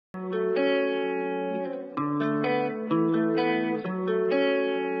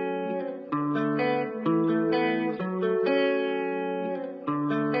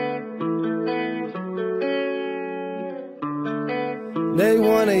They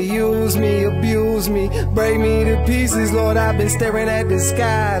wanna use me, abuse me, break me to pieces. Lord, I've been staring at the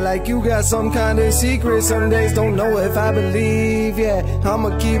sky like you got some kind of secret. Some days don't know if I believe, yeah,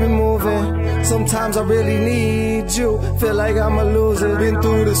 I'ma keep it moving. Sometimes I really need you, feel like I'm a loser. Been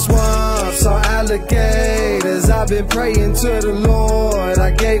through the swamp, saw alligators. I've been praying to the Lord,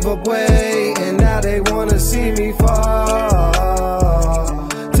 I gave up weight, and now they wanna see me fall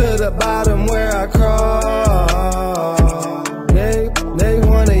to the bottom where I crawl. They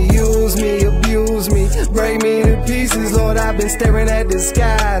wanna use me, abuse me, break me to pieces. Lord, I've been staring at the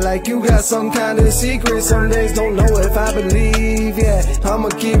sky like you got some kind of secret. Some days don't know if I believe, yeah, I'ma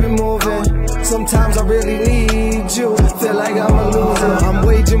keep it moving. Sometimes I really need you, feel like I'm a loser. I'm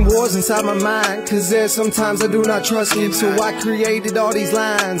waging wars inside my mind, cause there's sometimes I do not trust you. So I created all these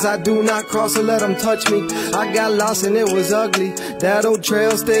lines, I do not cross or let them touch me. I got lost and it was ugly, that old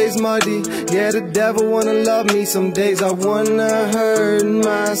trail stays muddy. Yeah, the devil wanna love me, some days I wanna hurt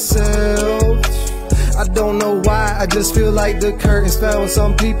myself. I don't know why, I just feel like the curtains fell. And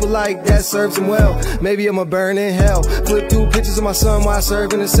some people like that serves them well. Maybe I'ma burn in hell. Flip through pictures of my son while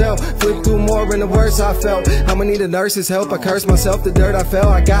serving the cell. Flip through more and the worse I felt. I'ma need a nurse's help. I cursed myself, the dirt I fell.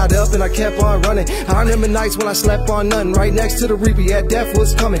 I got up and I kept on running. I remember nights when I slept on nothing. Right next to the reaper, yeah, death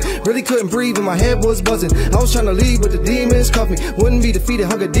was coming. Really couldn't breathe and my head was buzzing. I was trying to leave but the demons cuffed me. Wouldn't be defeated,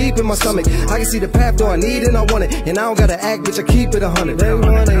 hunger deep in my stomach. I can see the path though I need and I want it. And I don't gotta act, bitch, I keep it 100. They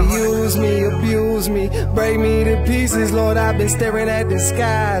wanna use me, abuse me, break me to pieces. Lord, I've been staring at the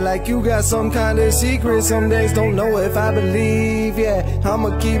sky like you got some kind of secret. Some days don't know if I believe, yeah,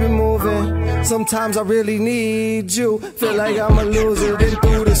 I'ma keep it moving. Sometimes I really need you, feel like I'm a loser. Been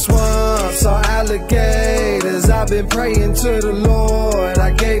through the swamp, saw alligators. I've been praying to the Lord,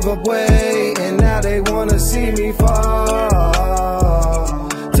 I gave up weight, and now they wanna see me fall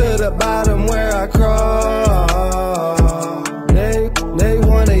to the bottom where I crawl. They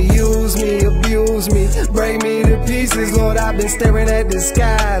wanna use me, abuse me, break me to pieces. Lord, I've been staring at the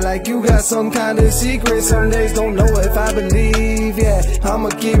sky like you got some kind of secret. Some days don't know if I believe, yeah, I'ma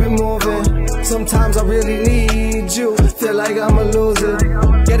keep it moving. Sometimes I really need you, feel like I'm a loser.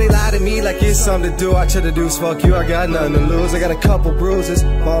 Yeah, they lie to me like it's something to do. I try to do fuck you, I got nothing to lose. I got a couple bruises,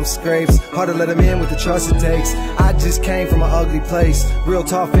 bump scrapes, hard to let them in with the trust it takes. I just came from an ugly place, real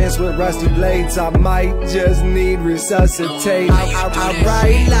tall fence with rusty blades. I might just need resuscitate. I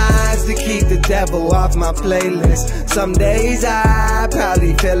write lines to keep the devil off my playlist. Some days I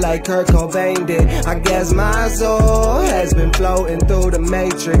probably feel like Kurt Cobain did. I guess my soul has been floating through the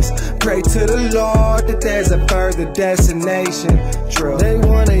matrix. Pray to the Lord that there's a further destination. True. They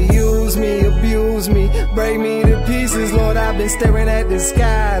wanna use me, abuse me, break me to pieces. Lord, I've been staring at the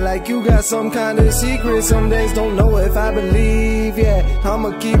sky like you got some kind of secret. Some days don't know if I believe, yeah,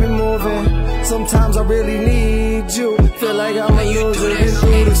 I'ma keep it moving. Sometimes I really need you, feel like I'm a loser. Been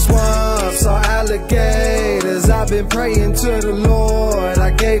through the swamp, saw alligators. I've been praying to the Lord,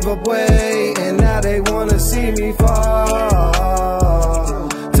 I gave up weight, and now they wanna see me fall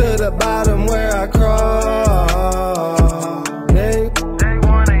to the bottom where I crawl. They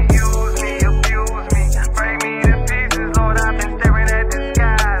wanna use me, abuse me, break me to pieces. Lord, I've been staring at the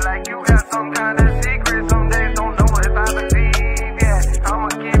sky like you got some kind of secret. Some days don't know if I believe, yeah, I'ma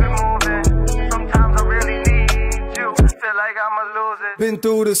keep it moving. Sometimes I really need you, feel like I'm a loser. Been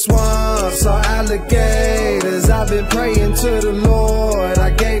through the swamp, saw alligators. I've been praying to the Lord, I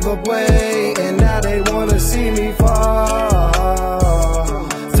gave up weight, and now they wanna see me fall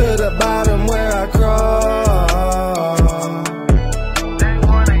to the bottom where I crawl. They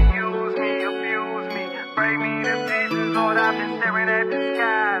wanna use me, abuse me, break me to pieces. Lord, I've been staring at the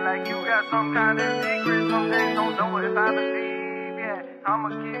sky like you got some kind of secret. Some days don't know if I believe, yeah, I'ma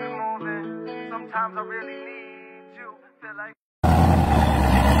keep it moving. Sometimes I really need you, feel like